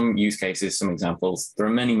there was some use cases, some examples. There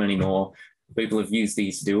are many, many more. People have used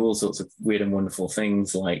these to do all sorts of weird and wonderful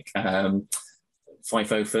things like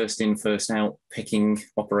FIFO first in, first out picking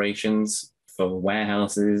operations for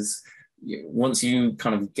warehouses. Once you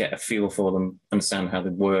kind of get a feel for them, understand how they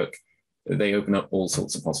work, they open up all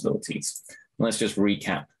sorts of possibilities. Let's just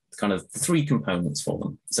recap kind of the three components for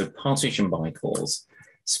them. So partition by clause,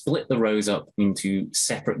 split the rows up into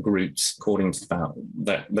separate groups according to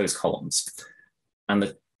those columns. And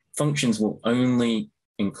the functions will only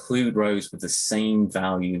include rows with the same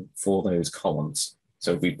value for those columns.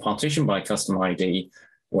 So if we partition by customer ID,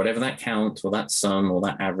 whatever that count or that sum or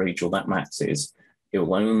that average or that max is, it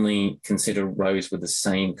will only consider rows with the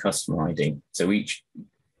same customer ID. So each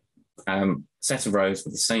set of rows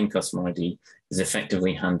with the same customer ID is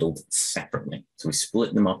effectively handled separately. So we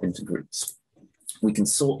split them up into groups. We can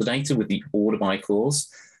sort the data with the order by clause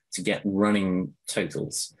to get running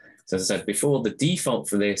totals. So as I said before, the default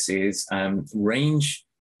for this is range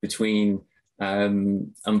between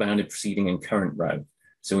unbounded preceding and current row.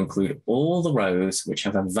 So include all the rows which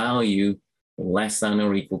have a value less than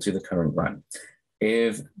or equal to the current row.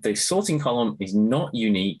 If the sorting column is not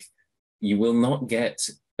unique, you will not get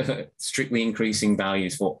strictly increasing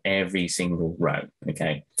values for every single row,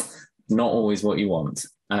 okay? Not always what you want.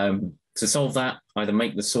 To solve that, either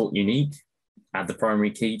make the sort unique, add the primary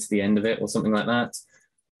key to the end of it or something like that,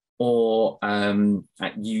 or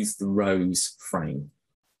use the rows frame.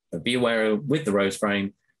 But be aware with the rows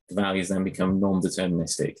frame, the values then become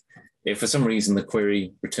non-deterministic. If for some reason the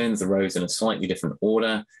query returns the rows in a slightly different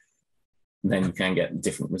order, then you can get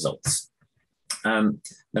different results.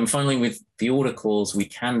 Then finally, with the order clause, we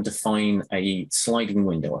can define a sliding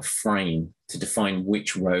window, a frame, to define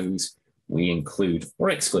which rows we include or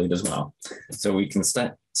exclude as well. So we can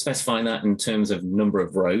specify that in terms of number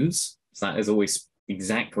of rows. So that is always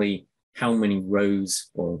exactly how many rows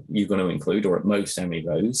you're going to include, or at most how many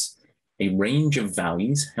rows. A range of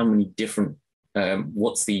values, how many different,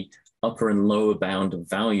 what's the upper and lower bound of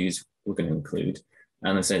values we're going to include.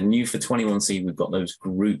 And I said, new for 21C, we've got those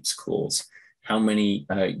groups clause. How many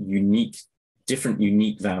different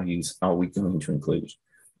unique values are we going to include?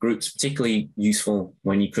 Groups particularly useful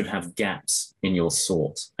when you could have gaps in your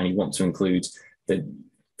sort and you want to include the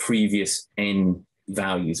previous n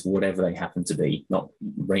values, whatever they happen to be, not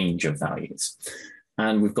range of values.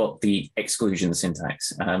 And we've got the exclusion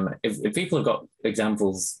syntax. If people have got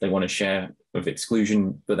examples they want to share of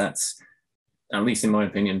exclusion, but that's, at least in my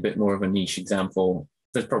opinion, a bit more of a niche example,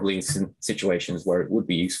 there's probably some situations where it would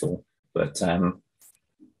be useful. But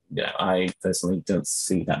yeah, I personally don't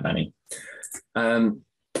see that many.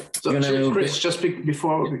 So Chris, just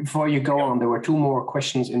before you go on, there were two more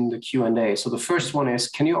questions in the Q&A. So the first one is,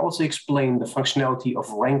 can you also explain the functionality of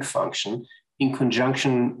rank function in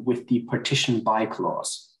conjunction with the partition by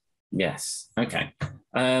clause? Yes, okay.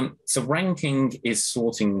 So ranking is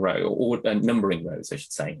sorting row, or numbering rows, I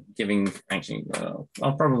should say, giving, actually,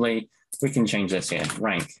 we can change this here,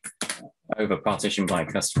 rank over partition by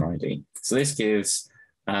customer ID. So this gives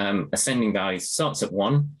ascending values, starts at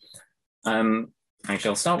 1. Actually,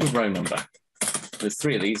 I'll start with row number. there's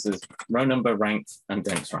three of these. There's row number, rank, and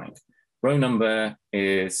dense rank. Row number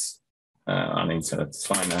is, I need to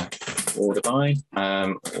define a order by,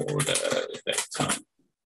 order time.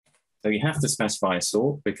 So you have to specify a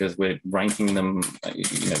sort because we're ranking them,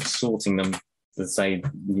 sorting them to say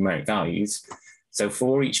numeric values. So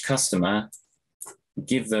for each customer,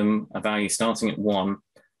 give them a value starting at 1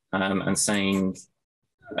 and saying,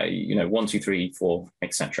 1, 2, 3, 4,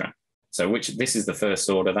 etc. So this is the first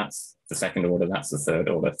order, that's the second order, that's the third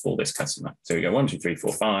order for this customer. So we go 1, 2, 3,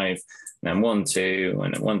 4, 5, and then 1, 2,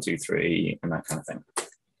 and then 1, 2, 3, and that kind of thing.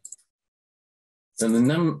 So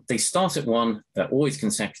they start at 1, they're always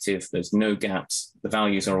consecutive, there's no gaps, the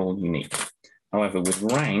values are all unique. However, with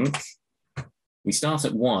rank, we start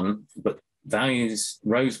at 1, but rows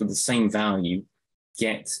with the same value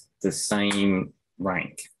get the same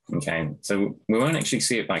rank. Okay, so we won't actually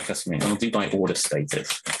see it by customer, I'll do by order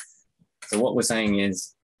status. So what we're saying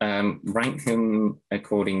is rank them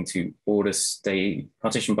according to order state,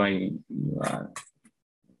 partition by,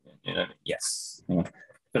 yes.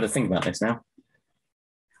 Got to think about this now.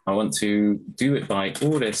 I want to do it by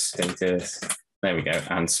order status. There we go,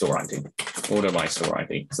 and store ID. Order by store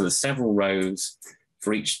ID. So there's several rows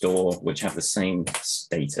for each store which have the same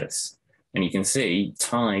status. And you can see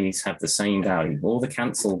ties have the same value. All the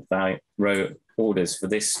cancelled row orders for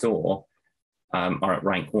this store are at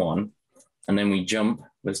rank 1. And then we jump,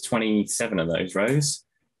 there's 27 of those rows.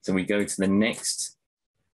 So we go to the next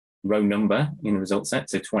row number in the result set,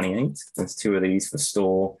 so 28. There's 2 of these for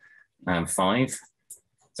store 5.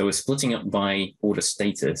 So we're splitting up by order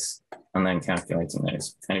status and then calculating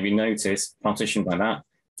those. And if you notice, partition by that,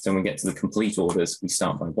 so when we get to the complete orders, we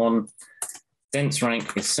start by 1. Dense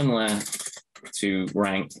rank is similar to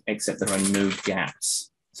rank, except there are no gaps.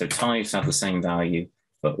 So ties have the same value,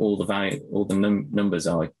 but all the numbers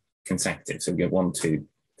are consecutive. So we get 1, 2,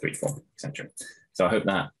 3, 4, etc. So I hope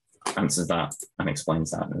that answers that and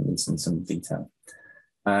explains that at least in some detail.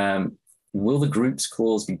 Will the groups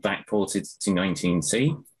clause be backported to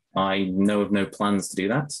 19C? I know of no plans to do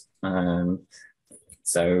that.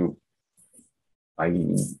 So I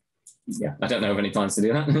don't know of any plans to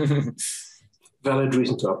do that. Valid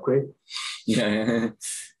reason to upgrade. Yeah,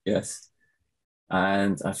 yes.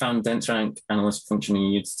 And I found dense rank analyst function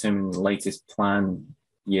and you determine the latest plan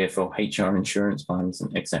year for HR insurance plans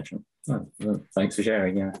and etc. Oh, well, thanks for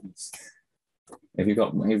sharing. Yeah, if you've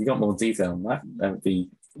got more detail on that, that would be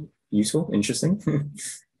useful, interesting.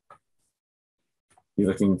 You're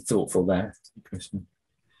looking thoughtful there, Christian.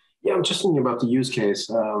 Yeah, I'm just thinking about the use case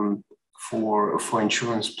for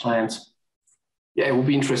insurance plans. Yeah, it would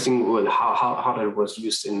be interesting how that was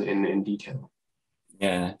used in detail.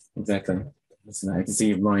 Yeah, exactly. Listen, I can see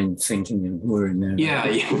your mind thinking and worrying now. Yeah.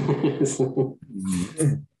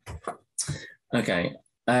 Okay.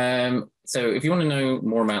 So if you want to know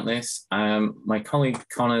more about this, my colleague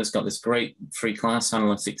Connor's got this great free class,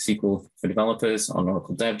 Analytic SQL for Developers on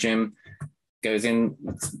Oracle Dev Gym. Goes in,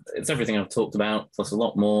 it's everything I've talked about, plus a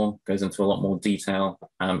lot more, goes into a lot more detail.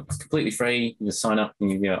 It's completely free. You just sign up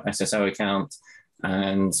in your SSO account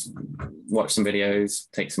and watch some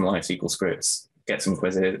videos, take some live SQL scripts, get some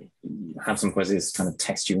quizzes, have some quizzes, kind of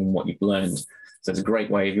test you on what you've learned. So it's a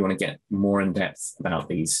great way if you want to get more in depth about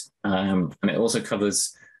these. And it also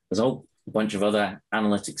covers, there's a whole bunch of other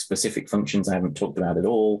analytic specific functions I haven't talked about at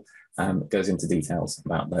all. It goes into details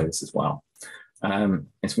about those as well.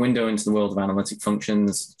 It's a window into the world of analytic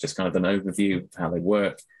functions, just kind of an overview of how they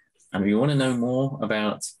work. And if you want to know more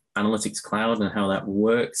about Analytics Cloud and how that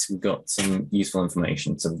works, we've got some useful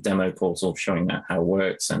information. So the demo portal showing that how it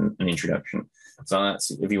works and an introduction. So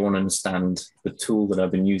that's if you want to understand the tool that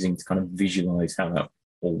I've been using to kind of visualize how that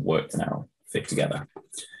all worked now fit together.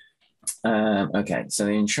 Okay, so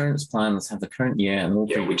the insurance plan, let's have the current year and all.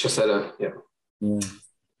 Yeah, we just had a,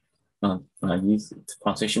 I use it to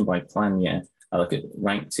partition by plan year. I look at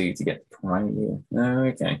rank 2 to get prior year. Oh,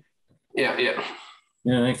 okay. Yeah.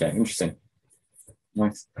 Yeah, okay, interesting.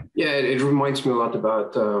 Nice. Yeah, it reminds me a lot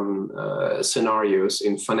about scenarios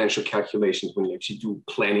in financial calculations when you actually do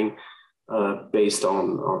planning based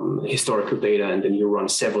on historical data, and then you run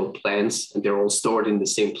several plans, and they're all stored in the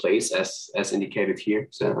same place as indicated here.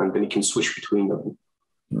 So, and then you can switch between them.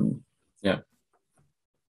 Yeah.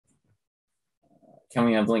 Can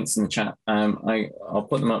we have links in the chat? I'll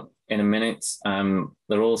put them up in a minute.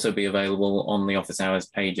 They'll also be available on the office hours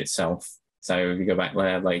page itself. So if you go back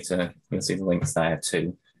there later, you'll see the links there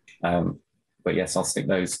too. But yes, I'll stick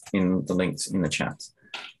those in the links in the chat.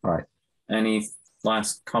 All right. Any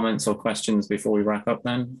last comments or questions before we wrap up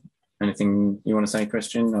then? Anything you want to say,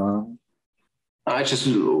 Christian? Or? I just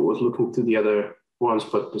was looking through the other ones,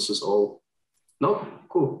 but this is all, no,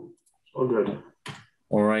 cool, all good.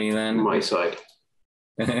 Alrighty then. On my side.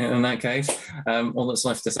 In that case, all that's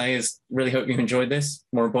left to say is really hope you enjoyed this.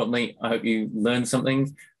 More importantly, I hope you learned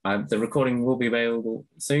something. The recording will be available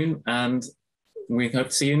soon, and we hope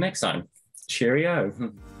to see you next time.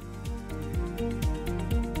 Cheerio.